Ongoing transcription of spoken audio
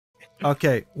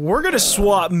Okay, we're gonna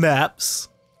swap maps.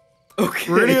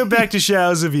 Okay. We're gonna go back to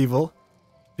Shadows of Evil.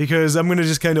 Because I'm gonna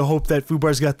just kind of hope that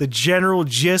FUBAR's got the general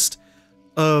gist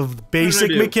of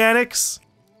basic mechanics.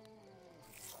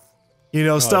 You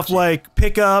know, stuff like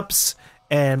pickups,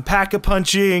 and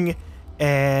pack-a-punching,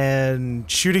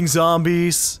 and shooting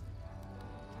zombies.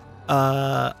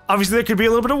 Obviously there could be a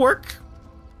little bit of work.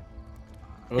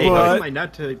 Hey, how am I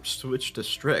not to switch to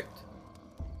strict?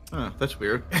 Huh, that's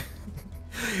weird.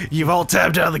 You've all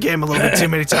tabbed out of the game a little bit too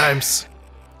many times.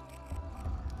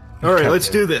 Alright, let's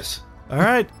do this.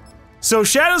 Alright. So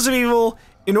Shadows of Evil,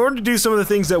 in order to do some of the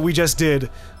things that we just did,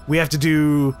 we have to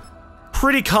do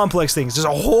pretty complex things. There's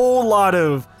a whole lot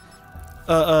of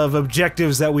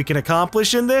objectives that we can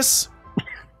accomplish in this.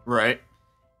 Right.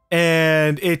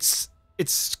 And it's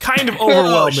kind of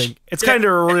overwhelming. It's kind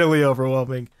of really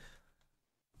overwhelming.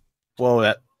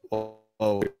 Whoa,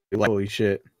 holy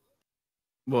shit.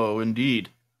 Whoa, indeed.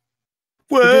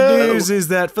 The good news is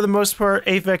that, for the most part,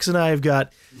 Aphex and I have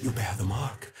got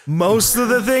most of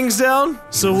the things down,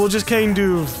 so we'll just kind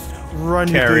of run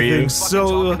you through things.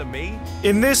 So,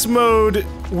 in this mode,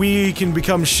 we can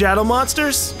become shadow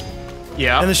monsters.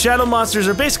 Yeah. And the shadow monsters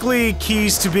are basically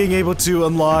keys to being able to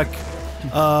unlock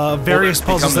various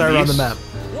puzzles that are on the map.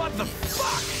 What the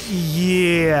fuck?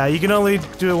 Yeah, you can only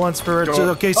do it once per...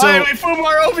 Okay, so... Wait,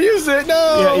 FUBAR overused it!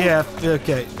 No! Yeah,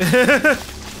 okay.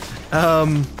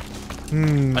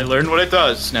 I learned what it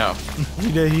does now.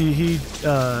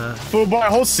 FUBAR,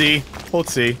 hold C. Hold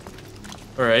C.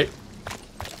 Alright.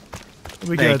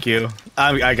 Thank you.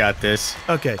 I got this.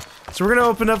 Okay, so we're gonna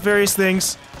open up various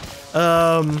things.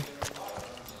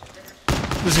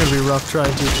 This is gonna be rough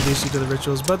trying to introduce you to the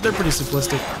rituals, but they're pretty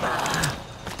simplistic.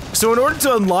 So in order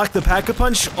to unlock the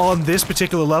Pack-a-Punch on this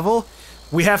particular level,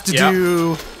 we have to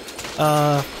do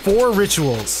 4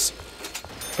 rituals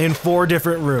in 4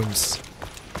 different rooms.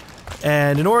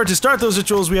 And in order to start those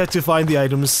rituals, we have to find the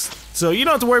items. So you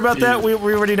don't have to worry about that. We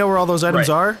already know where all those items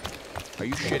are. Are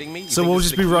you shitting me? So we'll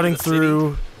just be running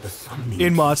through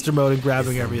in monster mode and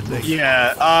grabbing everything.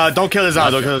 Yeah, don't kill the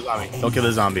zombie. Don't kill the zombie. Don't kill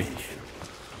the zombie.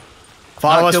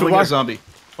 Follow us, killing a zombie.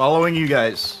 Following you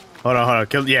guys. Hold on.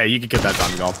 Yeah, you can kill that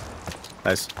zombie, GaLm.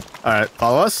 Nice. Alright,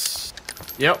 follow us.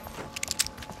 Yep.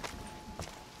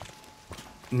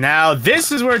 Now,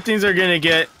 this is where things are gonna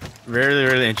get really,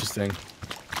 really interesting.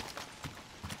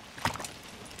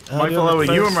 Am I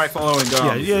following you or am I following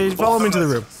GaLm? Yeah, you follow him into the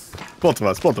room. Both of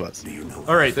us.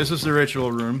 Alright, this is the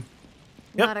ritual room.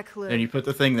 Yep. Not a clue. And you put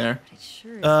the thing there.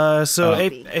 So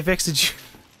Aphex, did you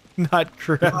not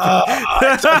grab You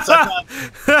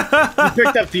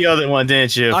picked up the other one,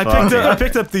 didn't you? I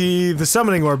picked up the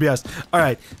summoning orb, yes.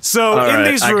 Alright, so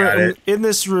in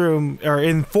this room, or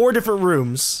in 4 different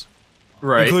rooms,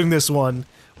 including this one,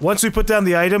 once we put down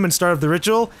the item and start up the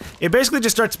ritual, it basically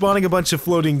just starts spawning a bunch of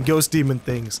floating ghost demon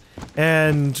things.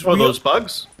 And those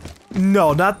bugs?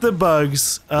 No, not the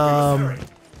bugs.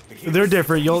 They're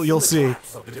different, you'll see.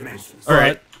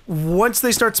 Alright. Once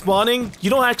they start spawning, you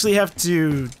don't actually have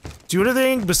to do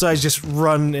anything besides just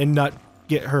run and not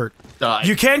get hurt. Die.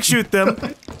 You can shoot them.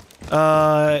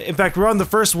 In fact, we're on the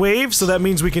first wave, so that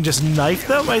means we can just knife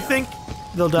them, I think.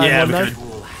 They'll die in one knife.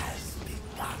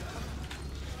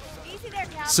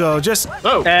 So just...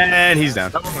 Oh! And he's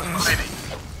down.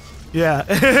 Yeah.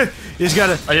 you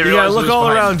gotta look all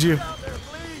around you.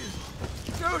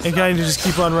 And kind of just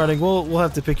keep on running. We'll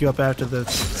have to pick you up after the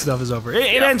stuff is over.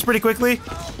 It ends pretty quickly.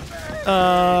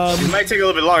 It might take a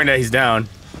little bit longer now he's down.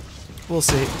 We'll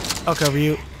see. I'll cover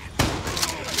you.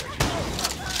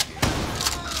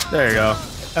 There you go.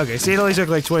 Okay, so it only took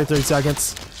like 20-30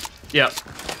 seconds. Yep.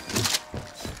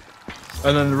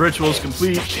 And then the ritual's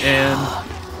complete, and...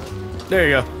 There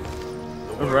you go.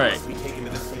 Alright.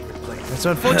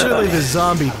 So unfortunately the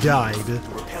zombie died.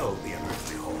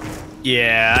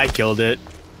 Yeah, I killed it.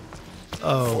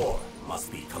 Oh.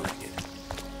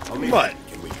 What?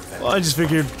 Well, I just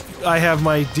figured I have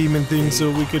my demon thing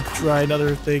so we could try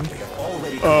another thing.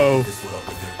 Oh.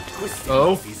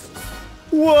 Oh?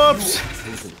 Whoops!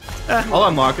 I'll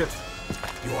unlock it.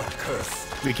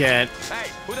 We can't. Hey,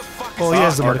 who the fuck Well, he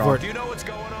has the money for it. Do you know what's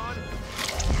going on?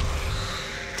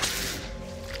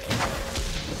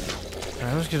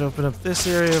 Alright, I'm just gonna open up this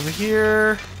area over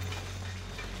here.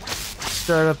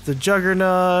 Start up the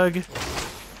Juggernog.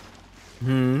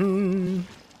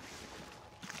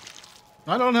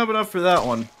 I don't have enough for that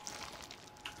one.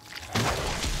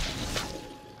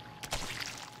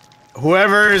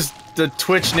 Whoever's the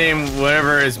Twitch name,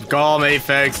 whatever is GaLm,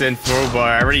 Aphex, and FUBAR,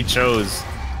 I already chose.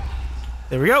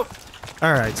 There we go.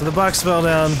 Alright, so the box fell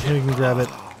down. Here you can grab it.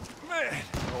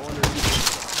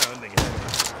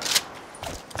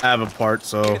 I have a part,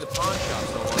 so... The pawn shop's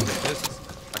no longer in business.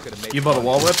 You bought a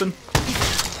wall weapon?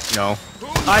 No.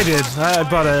 I did. I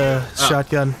bought a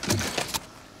shotgun.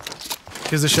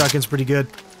 Because the shotgun's pretty good.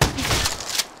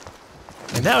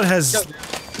 And now it has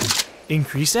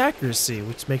increased accuracy,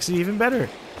 which makes it even better.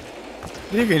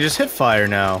 You can just hit fire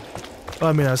now. Well,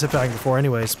 I mean, I was hit firing before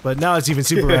anyways, but now it's even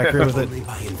super accurate with it.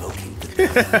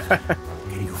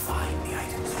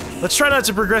 Let's try not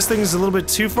to progress things a little bit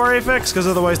too far, Aphex, because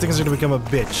otherwise things are going to become a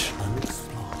bitch.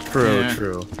 True, Yeah.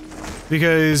 true.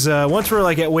 Because once we're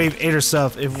like at wave 8 or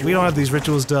stuff, if we don't have these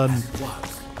rituals done,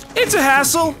 it's a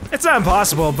hassle. It's not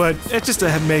impossible, but it's just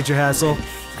a major hassle.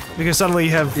 Because suddenly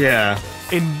you have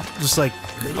just like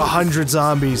 100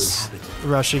 zombies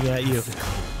rushing at you.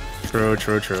 True,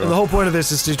 true, true. And the whole point of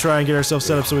this is to try and get ourselves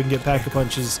set up so we can get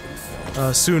pack-a-punches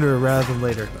sooner rather than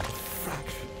later.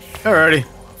 Alrighty.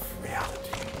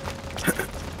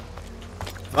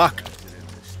 Fuck.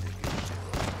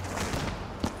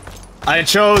 I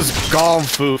chose GaLm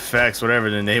FUBAR, whatever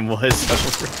the name was.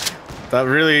 That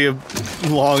really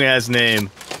long ass name.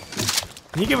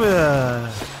 Can you give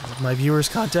my viewers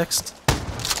context?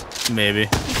 Maybe.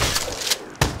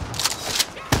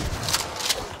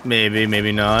 Maybe,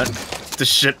 maybe not. The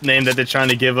ship name that they're trying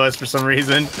to give us for some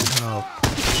reason. Oh.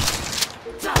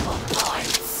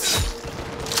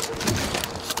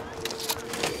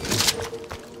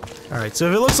 Alright, so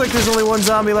if it looks like there's only one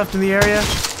zombie left in the area,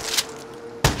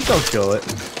 Don't kill it.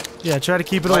 yeah, try to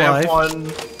keep it I alive. have one.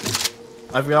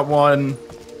 I've got one.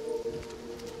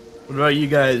 What about you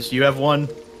guys? You have one?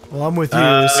 Well, I'm with you,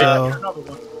 so...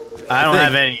 I don't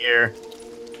have any here.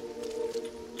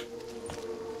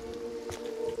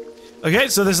 Okay,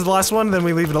 so this is the last one, then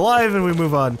we leave it alive and we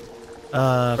move on.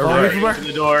 Follow me, FUBAR? Open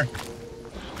the door.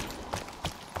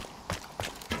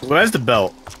 Who has the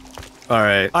belt?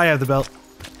 Alright, I have the belt.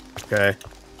 okay. So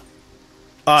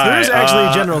Alright, there's actually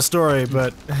a general story,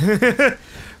 but...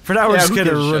 for now, we're just who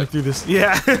gonna gives a run shit? through this.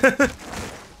 Yeah.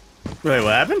 Wait,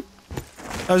 what happened?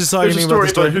 I was just There's talking a about story, the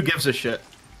story. but who gives a shit?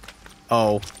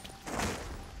 Oh.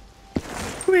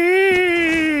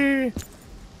 Whee!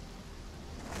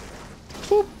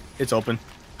 Boop. It's open.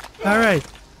 Alright.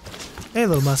 Hey,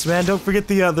 little mouse man, don't forget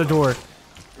the other door.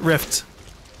 Rift.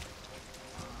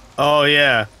 Oh,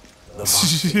 yeah. No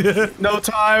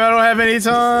time, I don't have any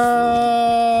time.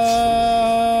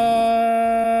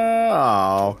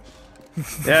 Oh.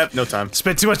 Yep, no time.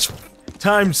 Spent too much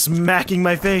time smacking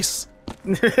my face.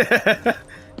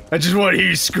 I just want to hear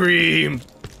you scream.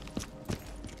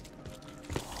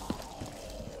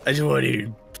 I just want to hear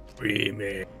you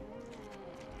screaming.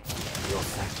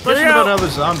 Question about another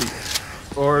zombie.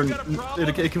 Or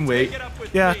it can wait.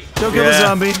 Yeah, don't kill the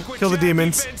zombie, kill the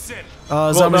demons.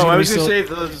 Well, Zombies no, gonna I be was gonna still- say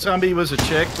the zombie was a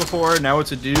chick before, now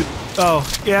it's a dude. Oh,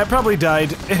 yeah, it probably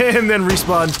died, and then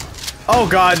respawned. Oh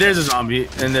god, there's a zombie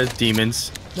and there's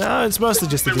demons. No, it's mostly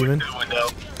just the demon. Through the window.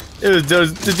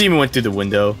 The demon went through the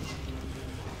window.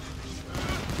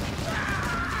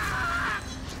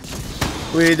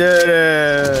 We did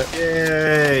it!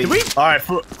 Yay! Did we Alright,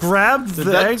 grab Did the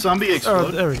that egg? zombie Oh,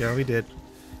 explode? there we go, we did.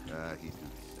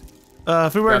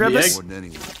 FUBAR, Grab grab the this? egg?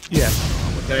 Yeah.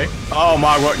 Okay. oh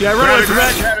Margwa. Yeah, run Grab away it, from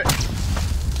grab that. it, grab it.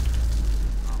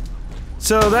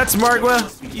 So that's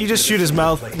Margwa. You just shoot his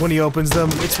mouth when he opens them.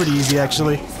 It's pretty easy,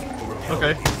 actually.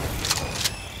 Okay.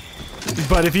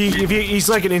 But if he's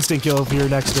like an instant kill if you're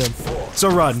next to him. So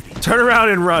run. Turn around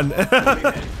and run.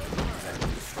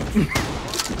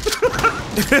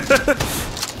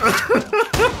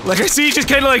 Like I see you just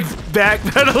kind of like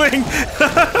backpedaling.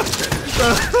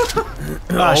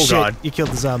 Ah, shit. God. You killed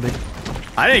the zombie.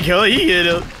 I didn't kill it, he hit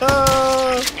it.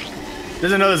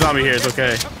 There's another zombie here, it's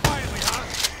okay.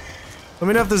 Let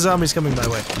me know if the zombie's coming my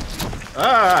way.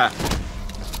 Ah!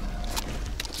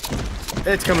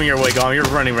 It's coming your way, GaLm. You're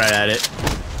running right at it.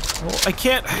 Well, I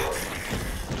can't.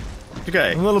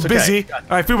 Okay. I'm a little it's okay. busy.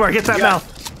 Alright, FUBAR, get that mouth.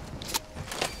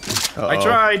 Uh-oh. I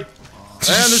tried!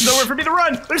 And there's nowhere for me to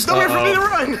run! There's nowhere for me to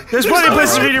run! There's plenty of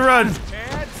places for you to run.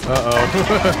 Uh-oh.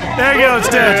 There you go, it's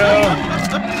dead.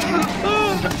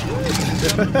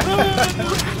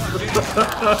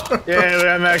 Yeah, we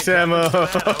got max ammo.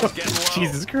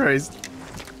 Jesus Christ.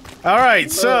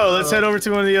 Alright, so let's head over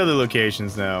to one of the other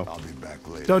locations now.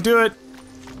 Don't do it.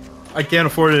 I can't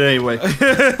afford it anyway.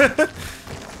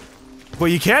 What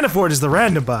you can afford is the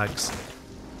random box,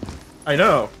 I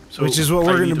know. So which is what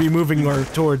we're I going to need be moving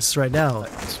towards right now.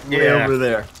 way over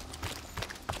there.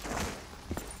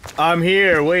 I'm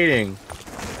here, waiting.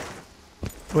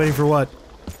 Waiting for what?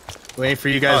 Waiting for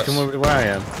you guys to come over to where I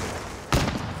am.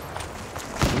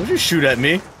 Don't you shoot at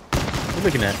me? What are you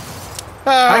looking at?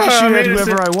 I can shoot I'm at innocent.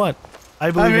 whoever I want. I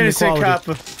believe I'm in innocent,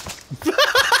 equality. cop.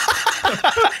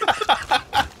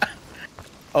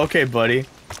 Okay, buddy.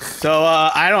 So,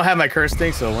 I don't have my curse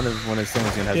thing, so one of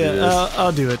someone's gonna have to do this.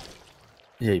 I'll do it.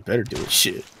 Yeah, you better do it.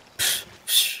 Shit.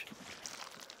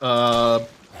 How'd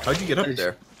you get up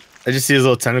there? I just see his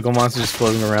little tentacle monster just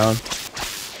floating around.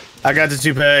 I got the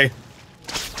toupee.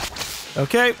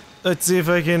 Okay, let's see if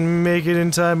I can make it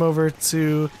in time over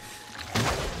to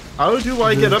How do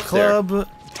I get up club.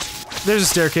 There's a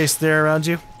staircase there around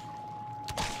you.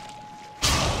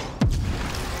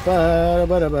 We're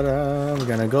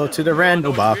gonna go to the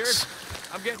rando box.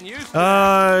 I'm getting used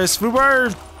to Is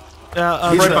FUBAR?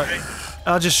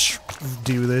 I'll just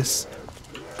do this.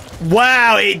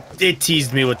 Wow, it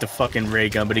teased me with the fucking ray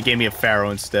gun, but it gave me a Pharaoh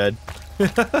instead. I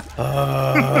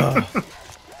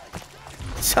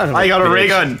got a ray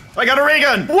gun! I got a ray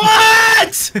gun!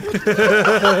 What?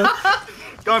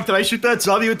 GaLm, can I shoot that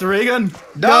zombie with the ray gun?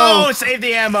 No, save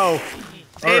the ammo.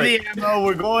 Save the ammo.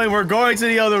 We're going to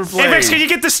the other place. Aphex, can you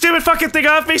get this stupid fucking thing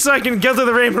off me so I can go through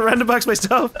the random box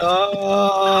myself?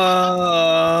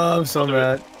 I'm so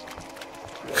mad.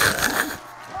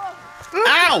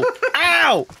 Ow!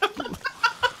 Ow!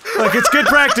 Like, it's good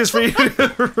practice for you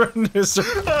to run this.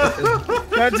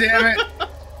 God damn it.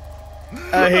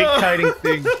 I hate kiting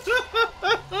things.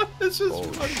 This is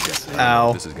funny.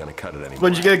 Ow. This is gonna cut it anymore.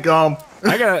 What'd you get, GaLm?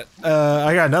 I got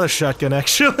another shotgun,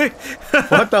 actually.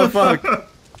 What the fuck?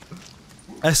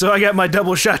 So I got my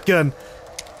double shotgun.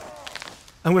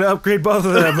 I'm gonna upgrade both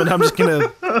of them, and I'm just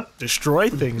gonna destroy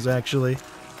things, actually.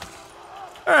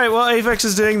 Alright, well, Aphex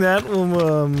is doing that.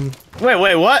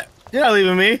 Wait, what? You're not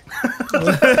leaving me.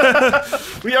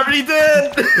 We already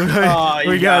did! Oh,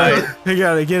 we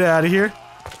gotta get out of here.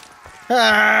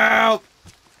 Help!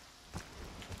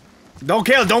 Don't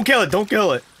kill it, don't kill it, don't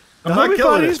kill it. I'm not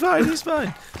killing it. He's fine, he's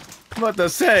fine. I'm about to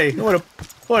say, I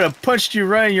would've punched you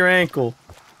right in your ankle.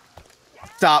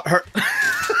 Stop, hurt.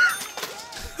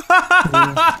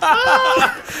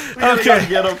 Okay.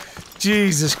 Get him.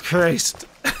 Jesus Christ.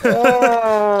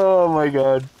 Oh my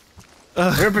god.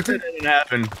 I'm gonna pretend that didn't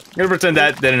happen. I'm gonna pretend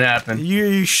that didn't happen.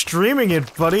 You streaming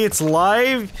it, buddy. It's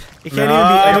live. It can't No, even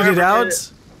be edited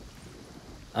out.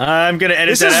 I'm gonna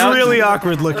edit This that is out. really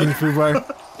awkward looking, FUBAR.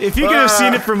 If you could have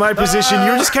seen it from my position,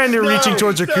 you're just kind of reaching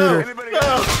towards your cooter.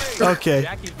 Okay.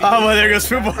 Oh, well, there goes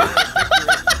FUBAR.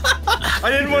 I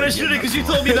didn't want to shoot it because you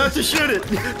told me not to shoot it.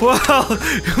 Well,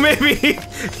 maybe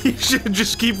you should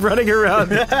just keep running around.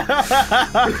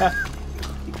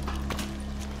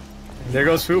 There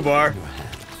goes FUBAR.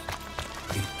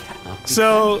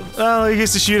 So, he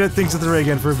gets to shoot at things with the ray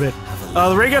gun for a bit.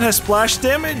 The ray gun has splash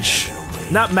damage.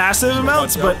 Not massive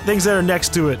amounts, but things that are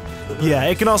next to it. Yeah,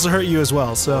 it can also hurt you as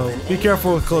well, so be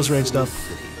careful with close range stuff.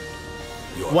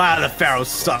 Wow, the Pharaoh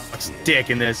sucks dick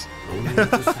in this.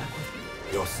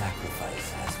 Your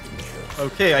sacrifice has been chosen.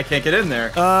 Okay, I can't get in there.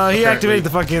 He activated the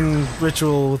fucking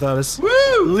ritual without us.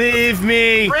 Woo! Leave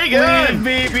me! Ray gun!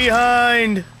 Leave me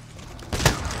behind!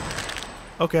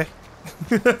 Okay.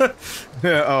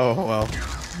 Oh, well.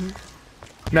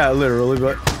 Not literally,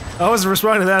 but... I wasn't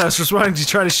responding to that, I was responding to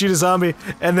try to shoot a zombie,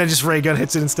 and then just ray gun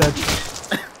hits it instead.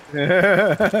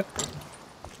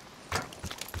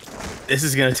 This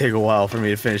is gonna take a while for me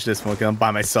to finish this one, because I'm by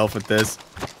myself with this.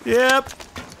 Yep.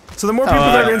 So the more people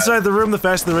that are inside the room, the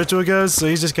faster the ritual goes, so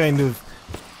he's just kind of...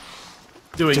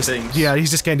 Doing things. Yeah, he's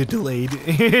just kind of delayed.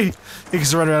 He can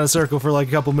just run around in a circle for like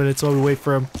a couple minutes while we wait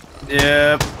for him.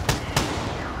 Yep.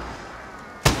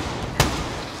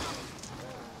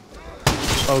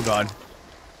 Oh god.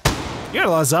 You got a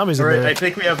lot of zombies in Alright, there. I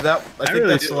think we have that. I think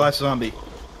really that's do. the last zombie.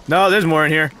 No, there's more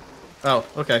in here. Oh,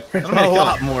 okay. I'm A gonna kill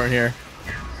lot it. more in here.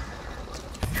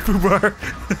 FUBAR.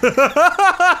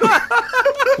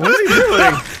 What is he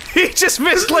doing? He just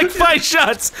missed like 5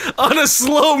 shots on a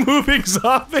slow-moving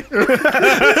zombie.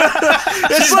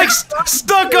 It's like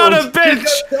stuck on a bench.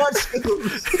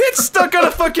 It's stuck on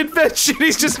a fucking bench and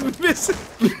he's just missing.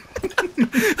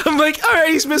 I'm like, alright,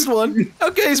 he's missed 1.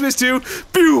 Okay, he's missed 2.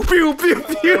 Pew, pew, pew,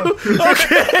 pew.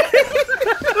 Okay.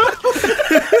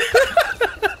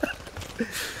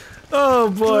 Oh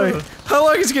boy. How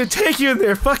long is it gonna take you in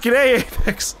there? Fucking A,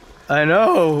 Aphex. I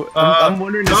know. I'm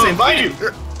wondering the same thing.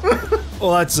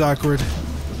 Well, that's awkward.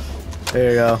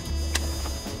 There you go.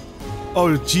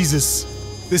 Oh, Jesus.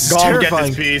 This is GaLm, get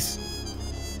terrifying. this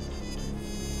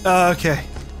piece. Okay.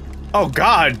 Oh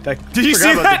god. I Did you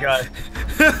forgot see about that?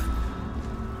 The guy.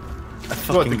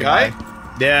 What, the guy?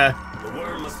 Yeah.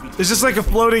 There's just like a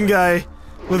floating guy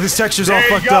with his textures all There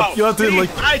you fucked go. up. You'll have to See,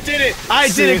 like... I did it. I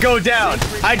See. didn't go down.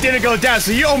 I didn't go down.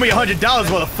 So you owe me $100,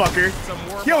 motherfucker.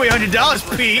 You owe me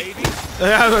 $100, Pete.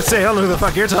 I was gonna say, I don't know who the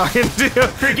fuck you're talking to.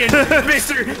 Freaking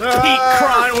Mr. Pete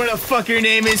Cron, what the fuck your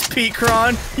name is, Pete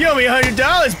Cron. You owe me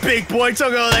 $100, big boy.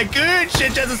 Took all that good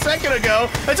shit just a second ago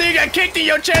until you got kicked in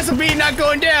your chance of being not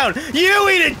going down. You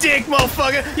eat a dick,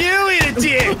 motherfucker. You eat a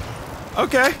dick.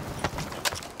 Okay.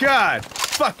 God,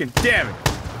 fucking damn it.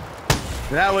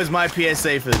 That was my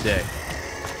PSA for the day.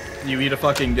 You eat a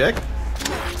fucking dick?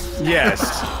 Yes.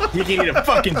 You can eat a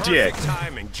fucking dick.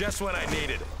 Timing, just when I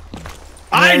needed it.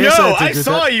 I Yeah, know. I I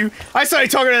saw you. I saw you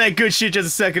talking that good shit just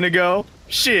a second ago.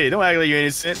 Shit, don't act like you're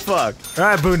innocent. Fuck. All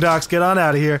right, Boondocks, get on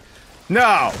out of here.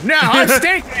 No, I'm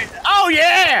stinking. Oh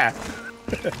yeah.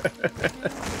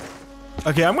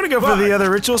 Okay, I'm gonna go for the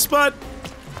other ritual spot.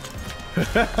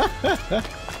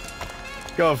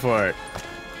 Go for it.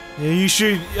 Yeah, you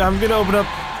should. I'm gonna open up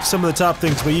some of the top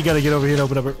things, but you gotta get over here and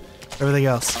open up everything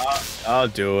else. I'll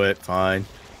do it. Fine.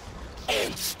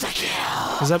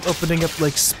 Cause I'm opening up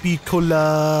like speed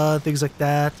cola, things like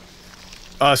that.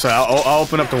 Oh, sorry. I'll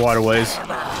open up the waterways.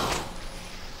 That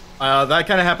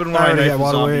kind of happened when I I already knifed got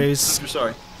the zombie. waterways. I'm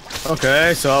sorry.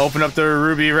 Okay, so I'll open up the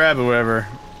ruby rabbit, whatever.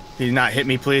 Please not hit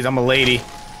me, please. I'm a lady.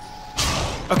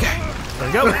 Okay, there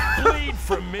we go. Bleed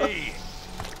from me.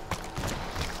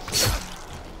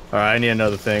 All right, I need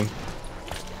another thing.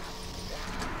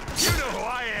 You know who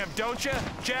I am, don't you?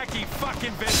 Jackie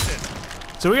fucking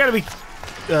Vincent. So we gotta be,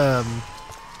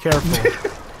 careful.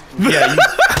 Yeah,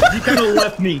 you kind of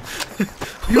left me.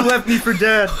 You left me for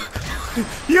dead.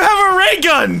 You have a ray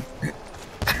gun.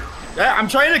 I'm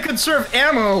trying to conserve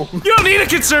ammo. You don't need to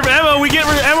conserve ammo. We get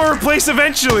ammo replaced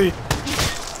eventually.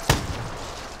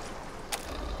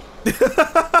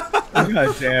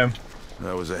 God damn.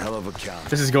 That was a hell of a count.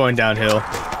 This is going downhill.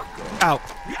 Ow.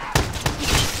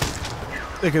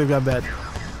 That could have gone bad.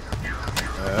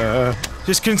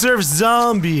 Just conserve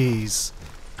zombies.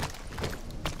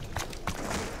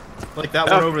 Like that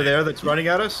one over there that's running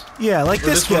at us? Yeah, like Or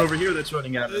this this guy. one over here that's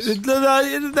running at us?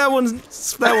 That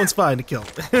one's fine to kill.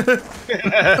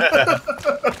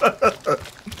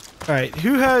 All right,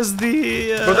 who has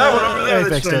the? But that one over there Aphex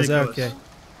that's trying does. to kill Okay.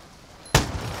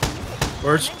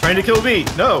 Or it's trying to kill me.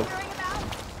 No.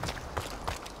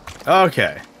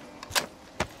 Okay.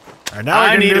 All right, now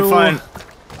I we need can to do- find.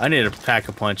 I need a pack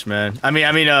a punch, man. I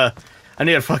need a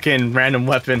fucking random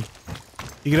weapon.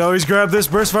 You can always grab this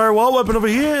burst fire wall weapon over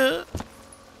here.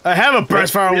 I have a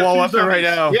burst fire We have wall two weapon right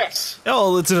zombies. now. Yes.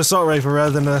 Oh, it's an assault rifle rather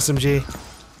than an SMG.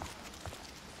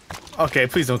 Okay,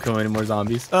 please don't kill any more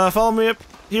zombies. Follow me up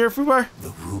here, Fubar. The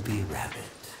Ruby Rabbit.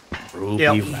 Ruby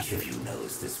Yep. Each rabbit. of you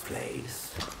knows this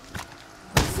place.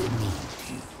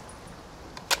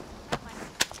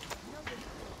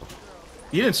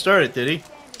 He didn't start it, did he?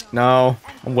 No,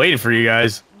 I'm waiting for you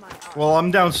guys. Well, I'm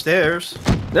downstairs.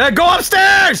 Yeah, go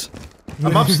upstairs!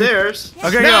 I'm upstairs.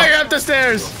 Okay, Now go. you're up the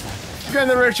stairs. Get in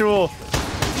the ritual.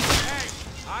 Hey,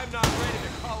 I'm not ready to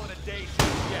call it a day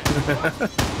yet.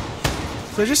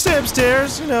 So just stay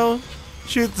upstairs, you know,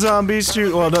 shoot the zombies,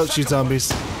 don't shoot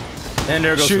zombies. And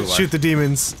there goes Shoot the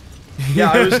demons.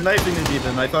 Yeah, I was knifing the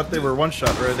demon. I thought they were one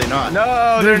shot, or are they not? No,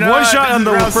 they're There's not. one shot This on is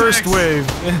the round first 6. wave.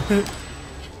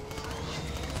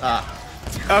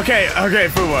 Okay,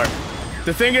 FUBAR.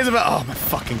 The thing is about— oh my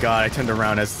fucking god, I turned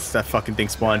around as that fucking thing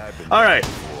spawned. Alright.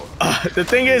 The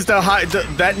thing is,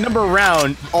 that number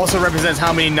round also represents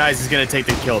how many knives it's gonna take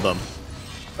to kill them.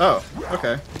 Oh,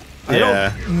 okay. I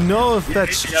don't know if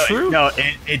that's true. No,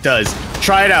 it does.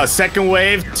 Try it out. Second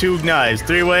wave, 2 knives.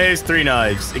 3 waves, 3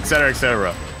 knives, etc.,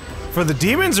 etc. For the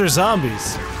demons or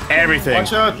zombies? Everything. One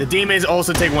shot. The demons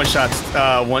also take 1 shots,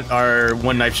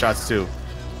 one knife shots too.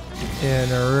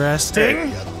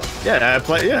 Interesting.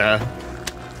 Yeah.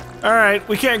 All right,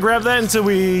 we can't grab that until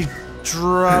we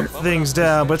drop things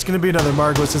down, but it's gonna be another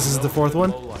Margot since this is the 4th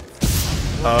one.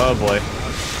 Oh boy.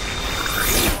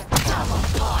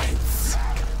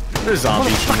 There's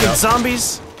zombies. coming Fucking up.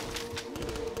 zombies!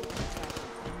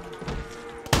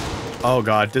 Oh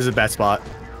god, this is a bad spot.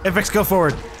 Aphex, go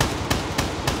forward.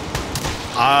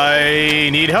 I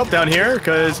need help down here,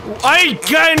 because— I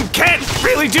can't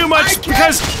really do much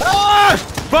because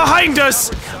behind us,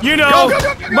 you know,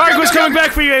 Go, Margot's coming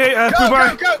back for you,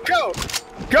 Fubar. Go!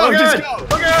 Oh, Just God. go!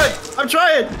 Oh, God. I'm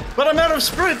trying, but I'm out of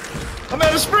sprint. I'm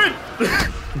out of sprint.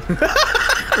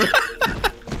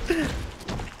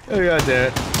 Oh god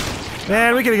damn it.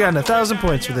 Man, we could have gotten 1,000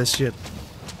 points for this shit.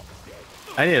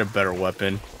 I need a better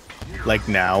weapon. Like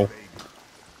now.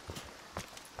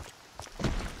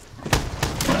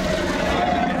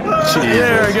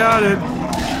 There, I got it.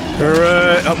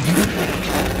 Alright. I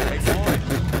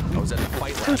was at the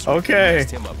fight last week. Okay.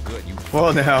 Messed him up good, you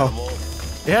Well now.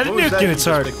 It had a What was nuke that in you its just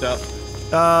heart. picked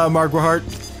up? Margot Hart.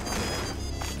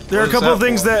 There are a What is couple that of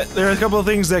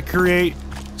things for? that create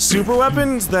super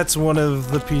weapons, that's one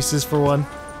of the pieces for one.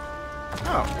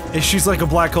 Oh. It shoots like a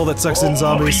black hole that sucks in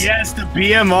zombies. Yes, the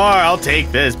BMR. I'll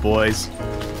take this, boys.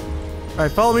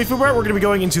 Alright, follow me, FUBAR. We're gonna be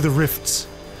going into the rifts.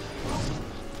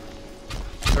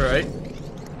 Alright.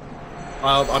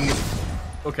 I'm...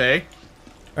 Okay.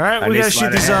 Alright, we gotta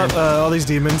shoot these all these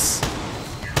demons.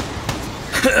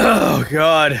 Oh,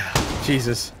 God.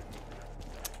 Jesus.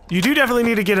 You do definitely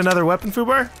need to get another weapon,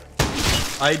 FUBAR.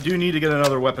 I do need to get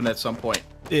another weapon at some point.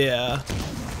 Yeah.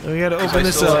 We gotta open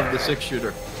this I still up. have the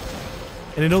 6-shooter.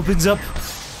 And it opens up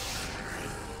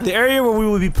the area where we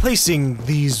will be placing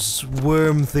these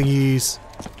worm thingies.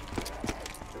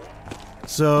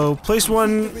 So, place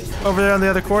one over there on the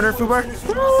other corner, FUBAR.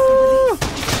 Woo!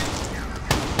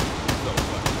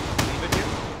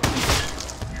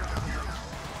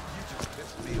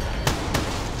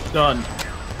 Done.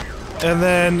 And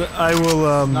then I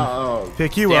will,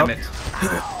 pick you up. Damn it.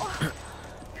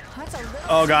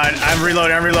 Oh, God. I'm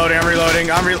reloading.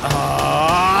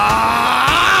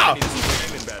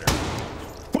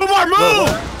 FUBAR, move!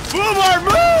 FUBAR,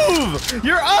 move!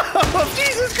 You're up!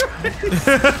 Jesus Christ!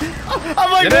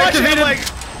 I'm like watching it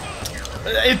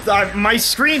like... my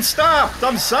screen stopped!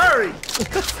 I'm sorry!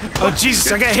 Oh,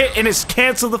 Jesus, I got hit and it's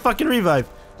canceled the fucking revive.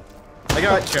 I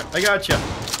gotcha.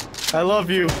 I love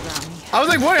you. I was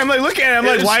like, what? I'm like, looking at it. I'm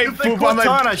like, why? I'm like,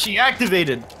 Cortana, she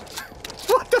activated.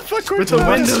 what the fuck? With the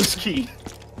Windows key.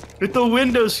 With the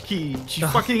Windows key. She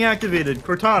fucking activated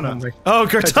Cortana. Oh,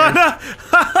 Cortana!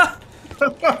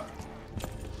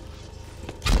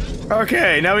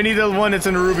 Okay, now we need the one that's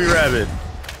in the Ruby Rabbit.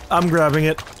 I'm grabbing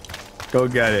it. Go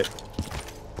get it.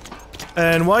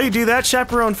 And while you do that,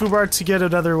 chaperone FUBAR to get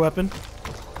another weapon.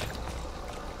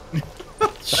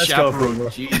 Let's go,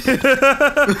 FUBAR.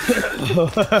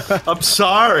 I'm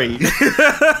sorry.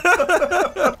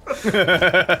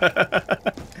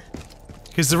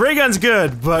 Because the ray gun's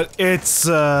good, but it's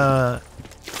not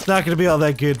gonna be all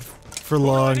that good for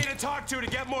long. I need to talk to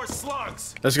get more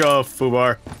slugs. Let's go,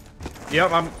 FUBAR.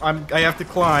 Yep, I have to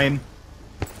climb.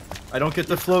 I don't get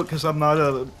to float because I'm not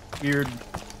a weird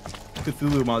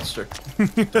Cthulhu monster.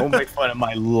 Don't make fun of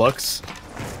my looks.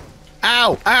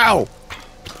 Ow! Ow!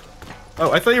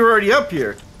 Oh, I thought you were already up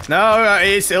here. No,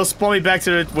 it'll spawn me back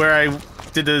to where I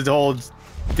did the whole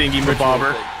thingy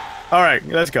bobber. All right,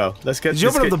 let's go. Let's get. Did you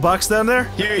open up the box down there?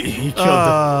 He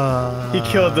killed He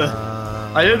killed the.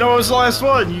 I didn't know it was the last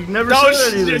one. You never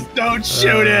said anything. Just don't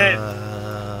shoot it.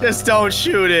 Just don't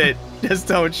shoot it. Just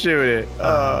don't shoot it.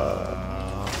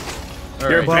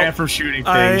 You're banned from shooting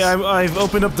things. I've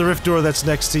opened up the rift door that's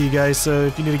next to you guys, so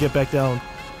if you need to get back down,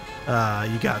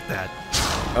 you got that.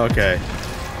 Okay.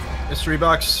 Mystery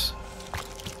box.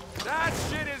 That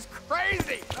shit is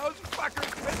crazy. Those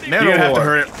fuckers. You're gonna have to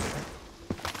hurt it.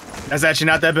 That's actually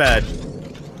not that bad.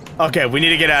 Okay, we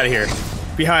need to get out of here.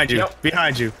 Behind you. Yep.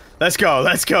 Behind you. Let's go.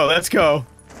 Let's go. Let's go.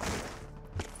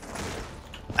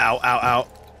 Ow, ow, ow.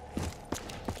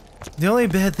 The only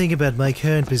bad thing about my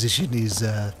current position is,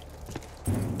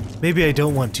 maybe I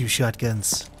don't want two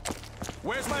shotguns.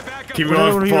 Where's my backup? Keep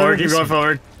going forward. Keep going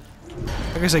forward.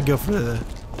 I guess I'd go for the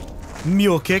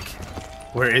mule kick.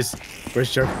 Where's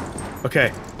Joe?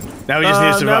 Okay. Now we just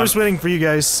need to now I'm run. just waiting for you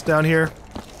guys down here.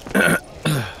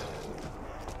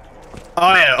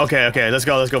 Oh yeah, okay. Let's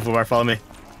go, FUBAR. Follow me.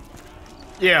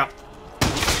 Yeah.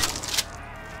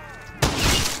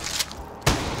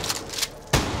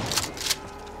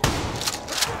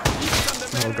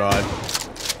 Oh god.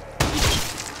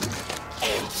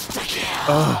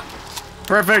 Oh.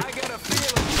 Perfect. I got a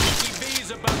feeling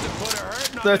B's about to put a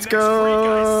hurting on Let's the next freak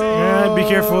I see. go. Yeah, be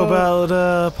careful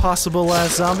about possible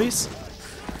last zombies.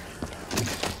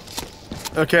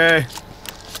 Okay.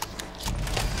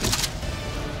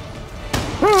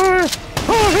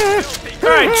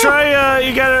 Alright, try,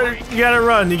 you gotta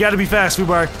run. You gotta be fast,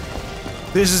 FUBAR.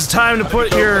 This is time to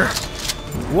put your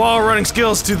wall running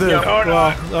skills to the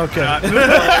wall. Okay.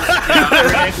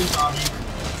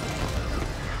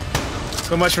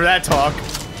 So much for that talk.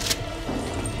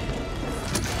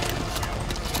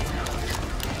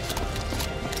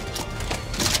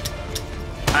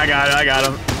 I got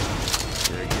him.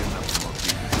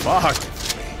 Fuck.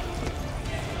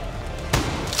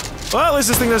 Well, at least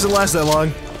this thing doesn't last that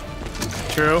long.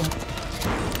 True.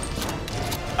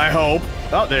 I hope.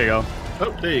 Oh, there you go.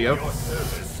 Oh, there you go. Your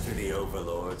service to the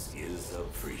overlords is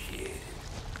appreciated.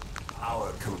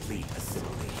 Our complete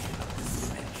assimilation of this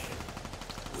dimension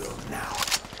will now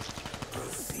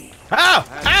proceed. Ow!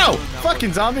 Ow!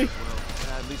 Fucking zombie.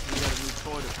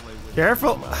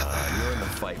 Careful. You're in the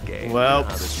fight game. Well,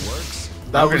 How this works?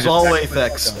 That was all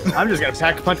Aphex. I'm just gonna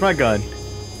pack punch my gun. We're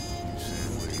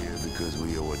here because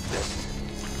we owe a debt.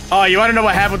 Oh, you want to know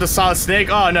what happened with the solid snake?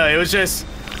 Oh no, it was just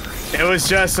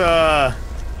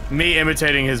me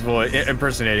imitating his voice,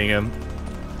 impersonating him.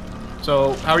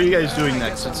 So, how are you guys doing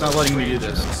next? It's not letting me do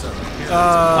this. You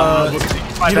don't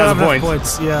have enough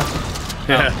points. Yeah.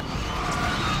 Yeah.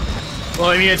 Well,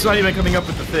 I mean, it's not even coming up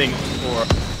with the thing for.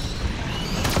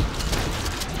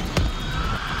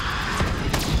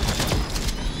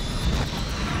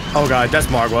 Oh god, that's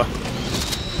Margwa.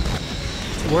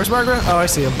 Where's Margaret? Oh, I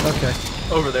see him. Okay.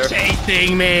 Over there.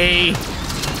 Chasing me.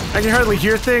 I can hardly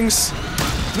hear things.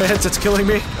 My headset's killing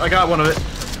me. I got one of it.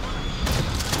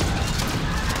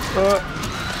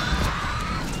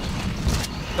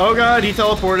 Oh god, he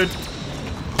teleported.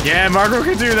 Yeah, Margwa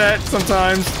can do that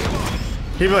sometimes.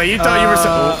 He thought you were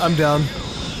so. I'm down.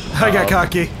 I got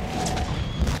cocky.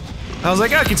 I was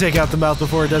like, I can take out the mouth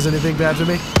before it does anything bad to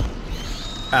me.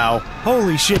 Ow.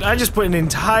 Holy shit, I just put an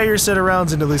entire set of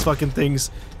rounds into these fucking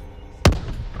things.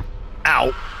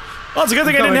 Ow. Well, it's a good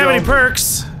thing I didn't have any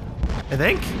perks. I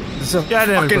think? Yeah, I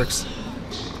didn't have any perks.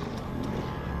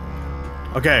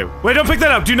 Okay. Wait, don't pick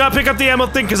that up. Do not pick up the ammo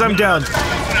thing, because I'm down.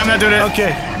 I'm not doing it.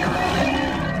 Okay.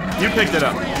 You picked it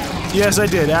up. Yes, I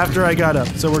did, after I got up,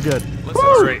 so we're good.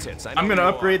 I'm gonna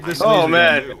upgrade this. Oh, laser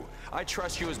man. gun. I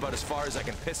trust you about as far as I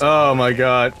can piss. Oh my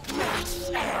god.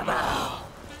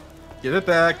 Give it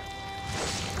back.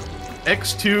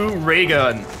 X2 ray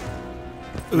gun.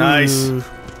 Nice. Ooh,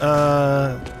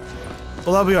 well,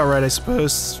 that'll be alright, I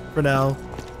suppose, for now.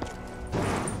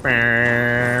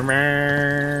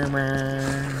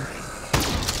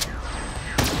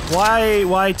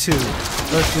 Why 2? Or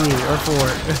 3? Or 4?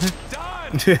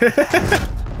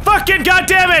 Fucking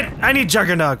goddammit! I need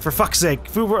Juggernog, for fuck's sake.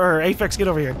 FUBAR, or Aphex, get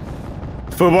over here.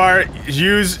 FUBAR,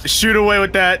 shoot away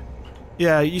with that.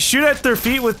 Yeah, you shoot at their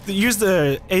feet with, use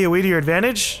the AoE to your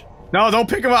advantage. No, don't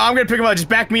pick him up. I'm gonna pick him up. Just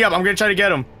back me up. I'm gonna try to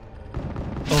get him.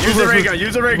 Use the ray gun.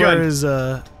 Use the ray gun. Where's,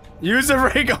 Use the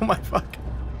ray gun. Oh my fuck.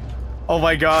 Oh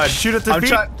my god. Shoot at their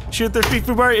feet. Shoot at their feet,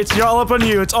 FUBAR. It's all up on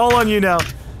you. It's all on you now.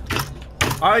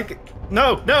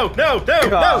 No.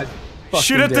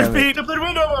 Shoot at their feet. Stupid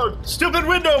window mode. Stupid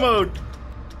window mode.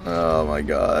 Oh my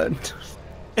god.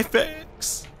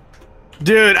 Aphex.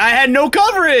 Dude, I had no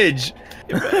coverage.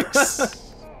 Aphex.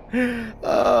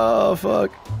 Oh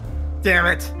fuck. Damn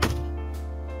it.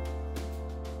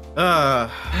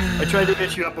 I tried to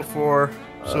get you up before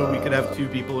so we could have 2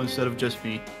 people instead of just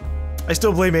me. I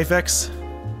still blame Aphex.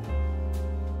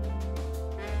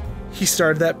 He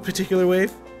started that particular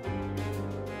wave.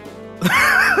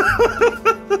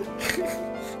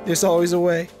 There's always a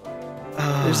way.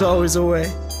 There's always a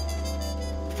way.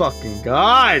 Fucking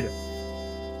god.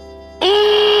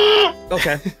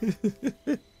 Okay.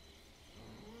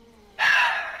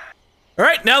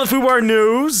 Alright, now the FUBAR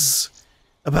knows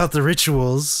about the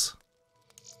rituals.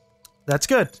 That's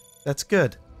good. That's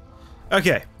good.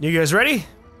 Okay, you guys ready?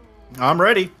 I'm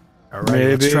ready. Alright,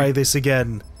 let's try this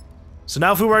again. So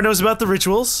now FUBAR knows about the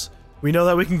rituals. We know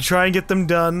that we can try and get them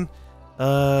done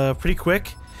pretty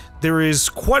quick. There is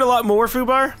quite a lot more,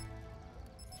 FUBAR.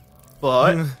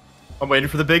 But I'm waiting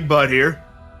for the big butt here.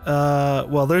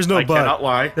 Well, there's no but. I cannot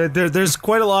lie. There's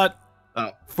quite a lot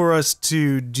for us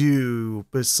to do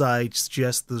besides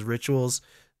just the rituals,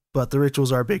 but the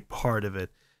rituals are a big part of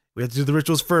it. We have to do the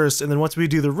rituals first, and then once we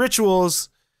do the rituals...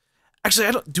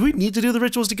 Actually, do we need to do the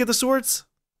rituals to get the swords?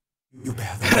 You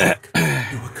bear the mark.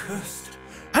 You were cursed.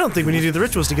 I don't think we need to do the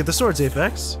rituals to get the swords,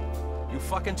 Aphex. You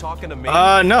fucking talking to me?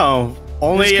 No.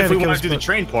 Only This if we kinda want to do the comes-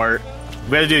 train part.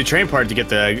 We have to do the train part to get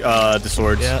the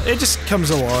swords. Yeah, it just comes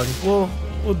along. We'll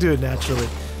do it naturally.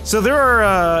 So there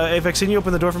are, Aphex, can you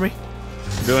open the door for me?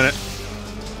 I'm doing it.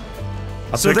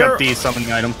 I'll So pick there- up the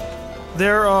summoning item.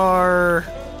 There are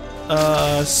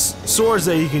swords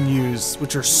that you can use,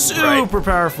 which are super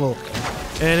powerful.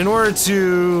 And in order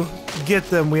to get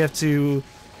them, we have to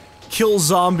kill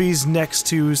zombies next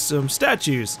to some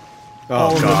statues.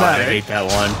 Oh over the god, map. I hate that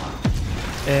one.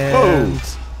 And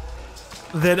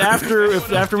then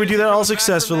after we do that all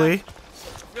successfully,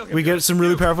 we get some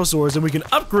really powerful swords, and we can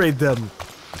upgrade them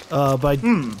by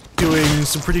doing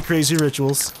some pretty crazy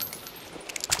rituals.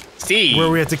 See. Where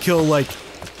we have to kill like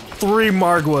 3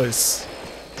 Margwas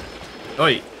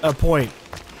Oi, a point.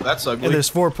 that's ugly. And there's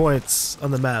 4 points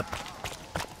on the map.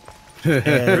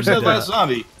 Where's that last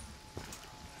zombie?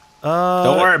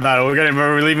 Don't worry about it.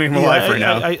 We're leaving him alive for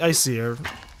now. I see her.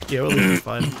 Yeah, we'll leave her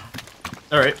fine.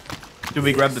 Alright. Do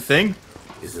we grab the thing?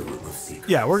 Is a room of secrets.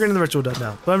 Yeah, we're getting the ritual done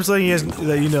now. But I'm just letting you guys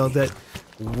that you know that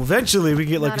eventually we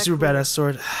can get like a super badass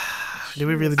sword. Did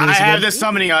we really do I this have again? the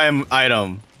summoning item.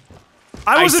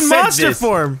 I was in said monster this.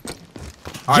 form.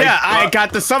 Yeah, I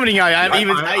got the summoning item. I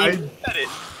even said it.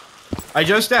 I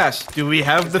just asked, do we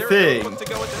have the thing?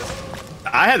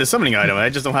 I had the summoning item. I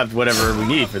just don't have whatever we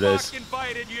need for this.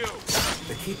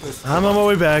 I'm on my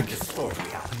way back.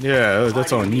 Yeah,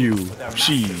 that's on you.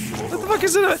 She. What the fuck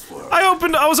is it?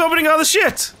 I was opening all the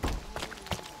shit!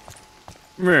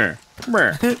 Meh.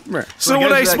 Meh. Meh. So I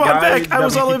when I guess that spawned guy back, I that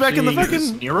was we all the way keep back in the seeing is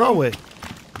fucking Nero? hallway.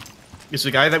 Is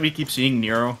the guy that we keep seeing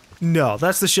Nero? No,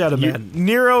 that's the Shadow Man.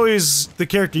 Nero is the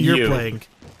character you're playing.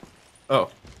 Oh.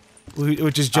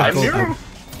 Which is Jeff I'm Goldblum. Nero?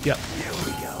 Yep.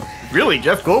 Really?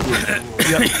 Jeff Goldblum?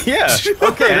 Yeah.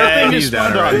 Okay, that thing he's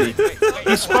just spawned on me.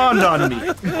 He spawned on me.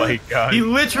 Oh my god. He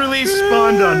literally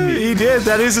spawned on me. He did,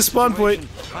 that is a spawn point.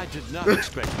 I did not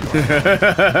expect you.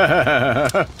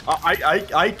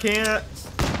 I can't,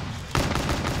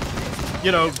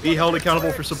 you know, be held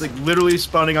accountable for something literally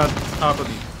spawning on top of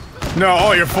me. No,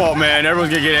 all your fault, man.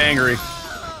 Everyone's gonna get angry.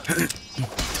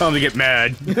 Tell them to get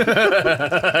mad.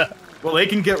 Well, they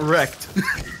can get wrecked.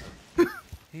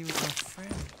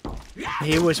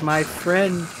 He was my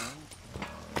friend.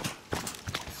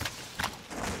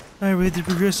 Alright, we have to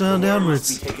progress on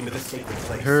downwards.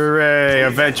 Hooray,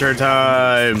 adventure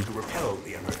time.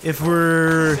 If we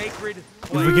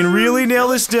can really nail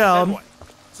this down,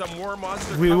 Some war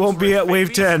monster we comes won't for be his at wave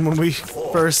babies? 10 when we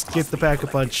first get the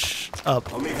Pack-a-Punch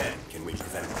up. Only then can we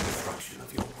prevent the destruction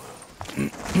of your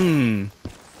world.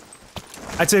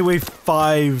 I'd say wave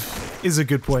 5 is a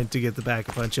good point to get the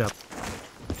Pack-a-Punch up.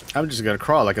 I'm just gonna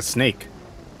crawl like a snake.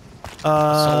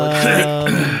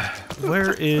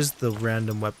 Where is the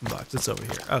random weapon box? It's over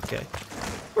here. Okay.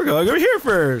 We're going over here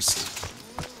first.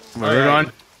 Where are we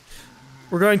going?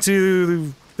 We're going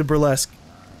to the burlesque.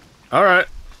 Alright.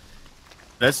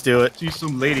 Let's do it. See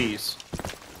some ladies.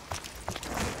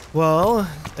 Well,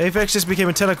 Aphex just became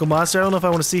a tentacle monster. I don't know if I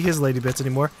want to see his lady bits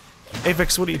anymore.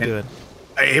 Aphex, what are you doing?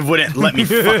 It wouldn't let me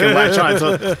fucking latch on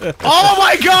to. Oh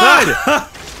my god!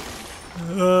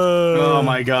 Oh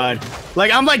my god!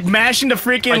 Like I'm like mashing the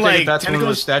freaking I take like it that's one of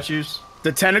those tentacles. statues.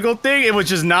 The tentacle thing. It was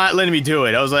just not letting me do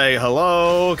it. I was like,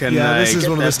 "Hello, can Yeah, I this is get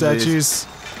one of the that, please?" statues.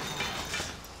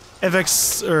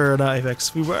 Aphex, or not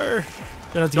Aphex, FUBAR.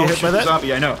 Don't have to Don't get hit shoot by the that.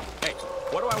 zombie, I know. Hey,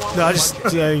 what do I want? No, I with just my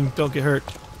kid? don't get hurt.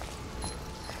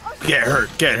 Get hurt!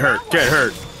 Get hurt! Get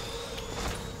hurt!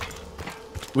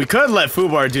 We could let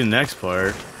FUBAR do the next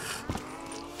part.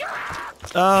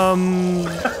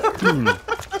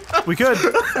 We could.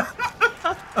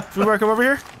 FUBAR, come over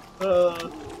here.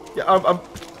 Yeah,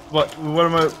 what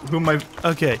am I, who am I?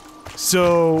 Okay,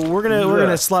 so we're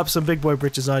gonna slap some big boy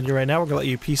britches on you right now. We're gonna let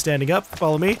you pee standing up.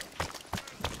 Follow me.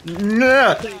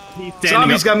 Nah.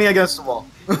 Zombies got me against the wall.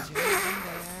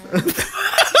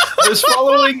 I was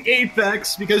following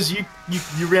Aphex because you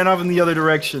ran off in the other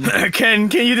direction. Can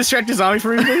you distract the zombie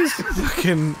for me, please?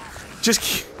 Fucking, just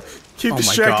keep Oh my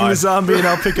distracting God. the zombie, and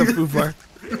I'll pick up FUBAR.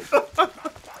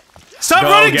 Stop Go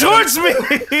running get him. towards me!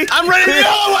 I'm running the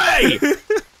other way!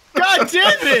 God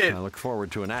damn it! I look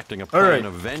forward to enacting a All right. plan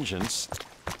of vengeance.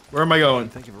 Where am I going?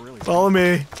 Think of a really Follow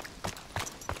me.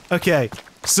 Okay,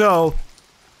 so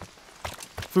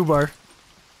FUBAR.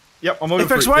 Yep, I'm over.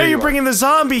 Aphex, why are you bringing the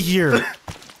zombie here?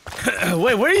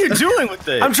 Wait, what are you doing with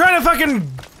it? I'm trying to fucking.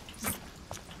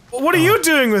 What are you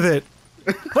doing with it?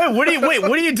 Wait, what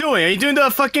are you doing? Are you doing the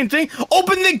fucking thing?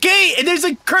 Open the gate! And there's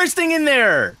a curse thing in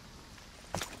there!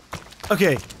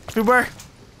 Okay, FUBAR,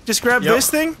 just grab Yep. this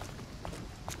thing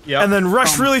Yeah. and then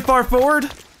rush really far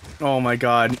forward. Oh my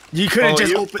god. You couldn't Follow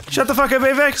just you. open. Shut the fuck up,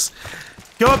 Aphex.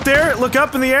 Go up there, look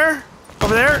up in the air,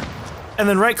 over there, and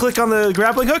then right click on the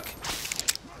grappling hook,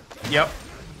 Yep.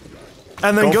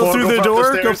 and then go through the up door,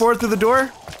 the go stairs. forward through the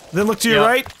door, then look to your Yep.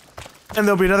 right, and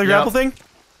there'll be another grapple thing.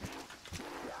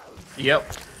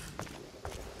 Yep.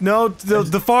 No,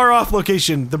 the far off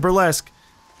location, the burlesque.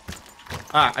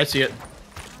 Ah, I see it.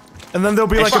 And then there'll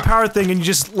be like a fuck. power thing and you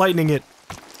just lightning it.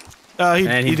 He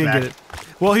And he's didn't back. get it.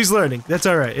 Well, he's learning. That's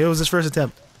alright. It was his first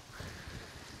attempt.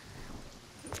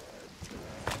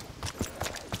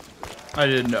 I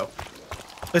didn't know.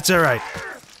 It's alright.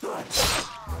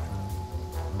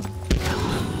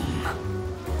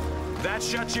 That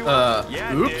shut you up?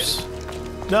 Yeah, it did. Oops.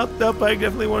 Nope, I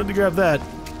definitely wanted to grab that.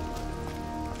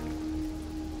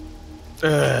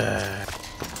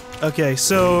 Okay,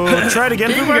 so try it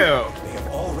again, FUBAR. Bingo. They have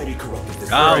already corrupted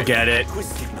this I'll world. get it.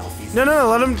 Twisted Malfeasance. No,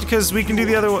 let him, because we can do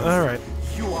the other one. Alright.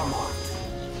 You are marked.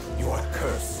 You are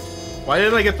cursed. Why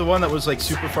did I get the one that was like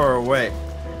super far away?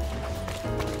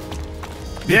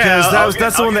 Because I'll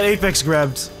that's the one that Aphex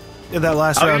grabbed in that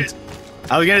last round.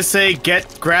 I was gonna say,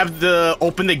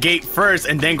 open the gate first,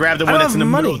 and then grab the one don't that's in the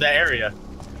have middle money. of that area.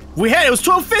 We had it. It was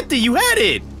 $12.50. You had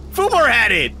it. FUBAR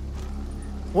had it.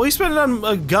 Well, he spent it on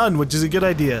a gun, which is a good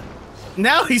idea.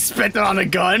 Now he spent it on a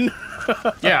gun.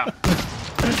 Yeah.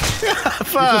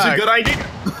 This was a good idea.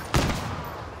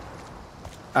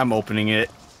 I'm opening it.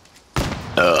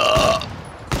 Oh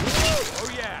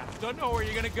yeah, don't know where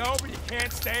you're gonna go, but you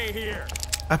can't stay here.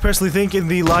 I personally think in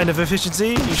the line of efficiency,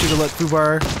 you should have let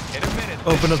FUBAR In a minute,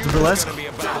 open up the burlesque. Gonna be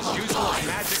about as useful as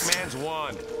Magic Man's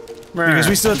wand. Because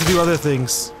we still have to do other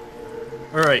things.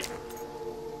 Alright.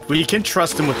 We can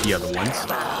trust him with the other ones.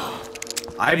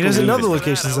 He doesn't know the in-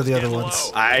 locations of the other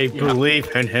ones. I believe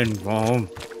in him.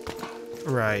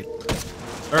 Right.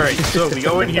 Alright, so we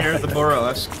go in here, the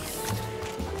burlesque.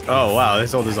 Oh wow,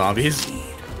 there's all the zombies.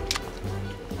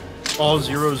 All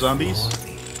 0 zombies.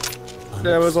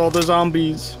 There was all the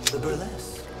zombies. The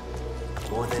burlesque.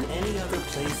 More than any other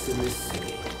place in this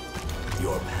city,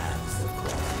 your paths have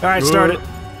crossed. Alright, start it.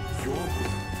 Your group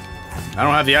I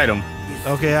don't have the item.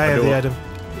 Okay, I have the item.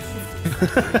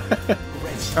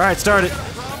 Alright, start it.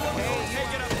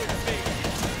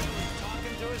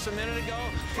 Talking to us a minute ago.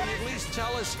 Can you at least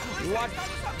tell us what?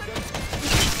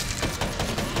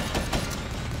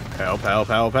 Help, help,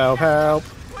 help, help, help.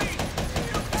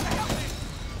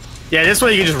 Yeah, this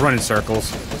way you can just run in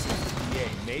circles. Yeah,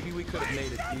 maybe we could have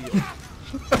made a deal.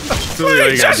 So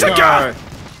you gotta do.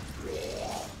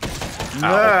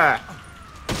 Ah.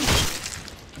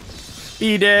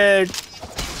 Be dead.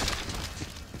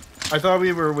 I thought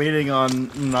we were waiting on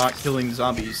not killing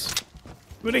zombies.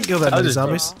 We didn't kill that many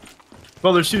zombies.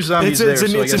 Well, there's 2 zombies there, so I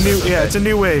guess it's a new, that's yeah, okay. it's a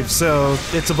new wave, so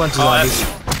it's a bunch of Oh,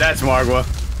 zombies. that's Margwa.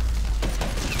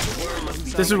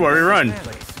 This is where we run.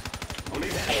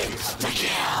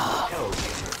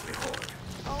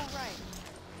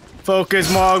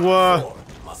 Focus, Margwa.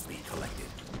 must be collected.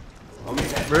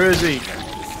 Where is he?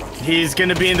 He's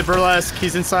gonna be in the burlesque.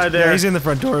 He's inside there. Yeah, he's in the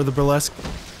front door of the burlesque.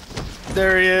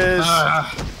 There he is.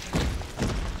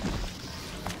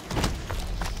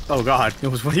 Oh god, it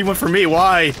was he went for me.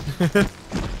 Why? You're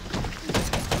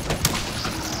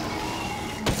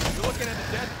looking at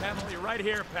the death penalty right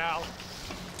here, pal.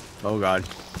 Oh god.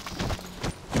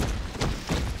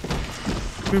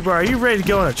 FUBAR, are you ready to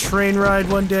go on a train ride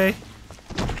one day?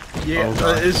 Yeah, Oh,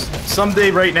 God. is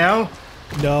someday right now?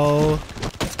 No.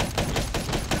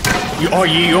 You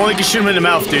only can shoot him in the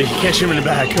mouth, dude. You can't shoot him in the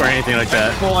back or anything like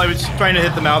that. Well, I was trying to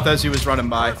hit the mouth as he was running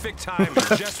by. Perfect timing,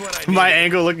 just what I need. My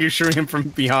angle, look, you're shooting him from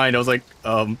behind. I was like,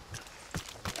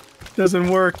 doesn't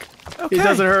work. Okay. He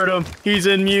doesn't hurt him. He's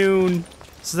immune.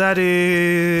 So that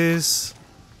is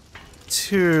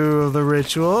 2 of the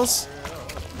rituals.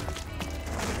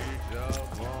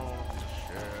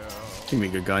 Give me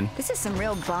a good gun. This is some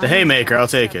real The haymaker, I'll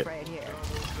take it. right here.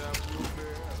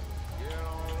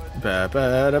 I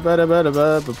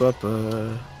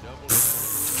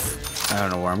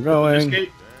don't know where I'm going.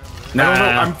 Escape. Nah, I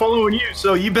don't know, I'm following you,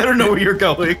 so you better know where you're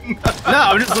going. no,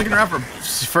 I'm just looking around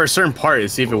for a certain part to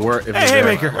see if it works. Hey,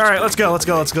 haymaker! Alright, let's go, let's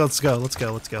go, let's go, let's go, let's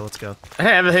go, let's go, let's go. Hey,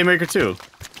 I have a haymaker too.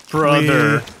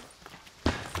 Brother.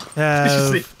 We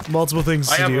have multiple things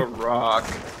I to have do. a rock.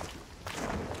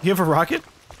 You have a rocket?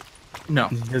 No,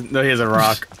 No, he has a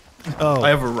rock. Oh. I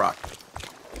have a rock.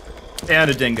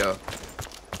 And a dingo.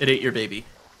 It ate your baby.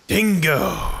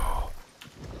 Dingo!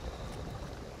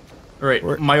 Alright,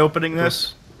 am I opening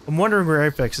this? I'm wondering where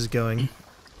Aphex is going.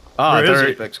 Oh, Where is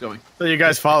they're- Aphex going? so you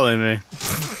guys following me.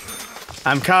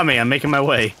 I'm coming. I'm making my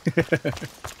way.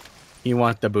 You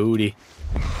want the booty.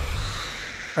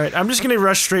 Alright, I'm just gonna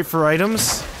rush straight for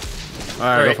items,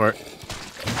 Alright, go for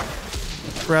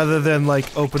it. rather than,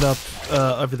 like, open up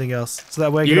everything else. So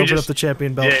that way I You can open just- up the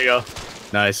champion belt. There you go.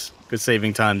 Nice. Good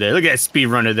saving time there. Look at that speed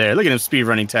runner there. Look at him speed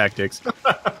running tactics.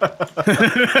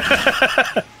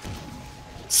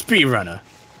 Speed runner.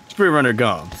 Speed runner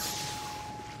gone.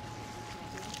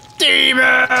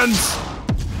 Demons!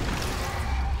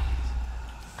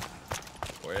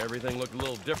 Boy, everything looked a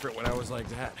little different when I was like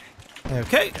that.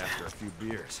 Okay. After a few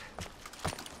beers.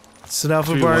 So now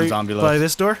Three, FUBAR one zombie by left.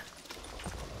 this door?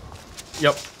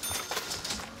 Yep.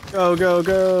 Go, go,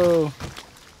 go.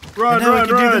 Run, And now we run, can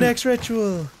do the run! next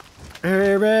ritual.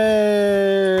 Hooray!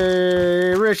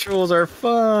 Rituals are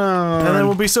fun. And then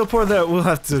we'll be so poor that we'll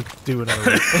have to do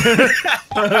another one.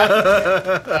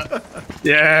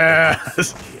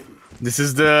 Yes. This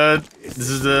is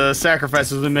the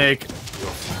sacrifices we make.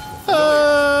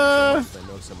 I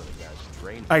know some of the guys are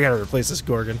trained. I gotta replace this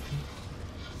Gorgon.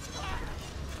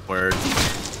 Word.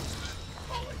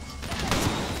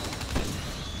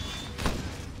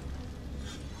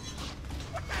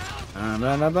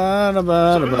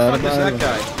 So who the fuck is that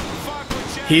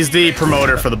guy? He's the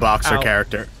promoter for the boxer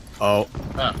character. Oh,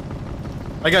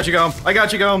 I got you, GaLm. I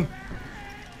got you, GaLm.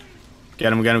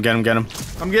 get him, get him, get him, get him.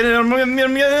 I'm getting him. I'm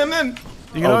getting him.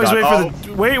 You can Oh, always God. wait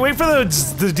for the wait for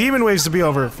the demon waves to be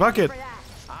over. Fuck it.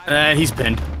 He's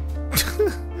pinned.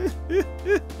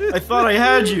 I thought I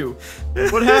had you.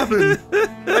 What happened?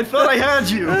 I thought I had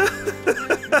you.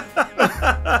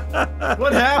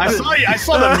 What happened? I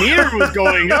saw the meter was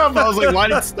going up. I was like, why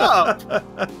did it stop?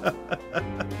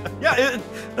 Yeah, it's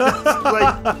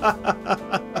like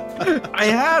I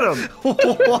had him.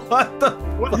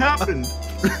 What happened?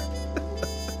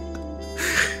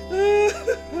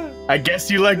 I guess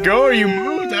you let go or you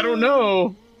moved. I don't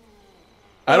know.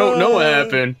 I don't know what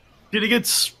happened. Did he get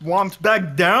swamped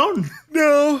back down?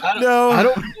 No, no. I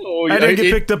don't know. I didn't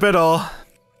get picked up at all.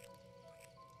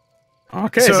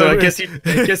 Okay, so I guess you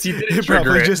didn't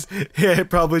trigger it. It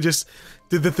probably just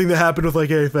did the thing that happened with like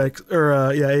Aphex or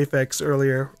Aphex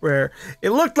earlier, where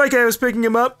it looked like I was picking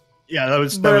him up. Yeah, that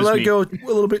was. But I let go a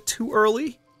little bit too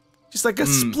early, just like a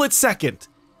split second.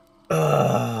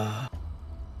 That's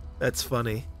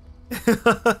funny.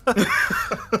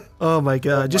 Oh my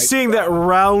god! Just seeing that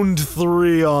round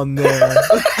 3 on there.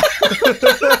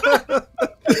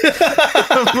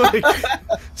 I'm like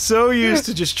so used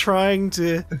to just trying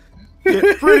to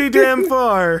get pretty damn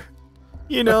far,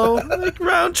 you know, like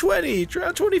round 20,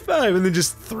 round 25, and then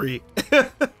just 3.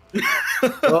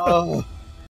 Oh.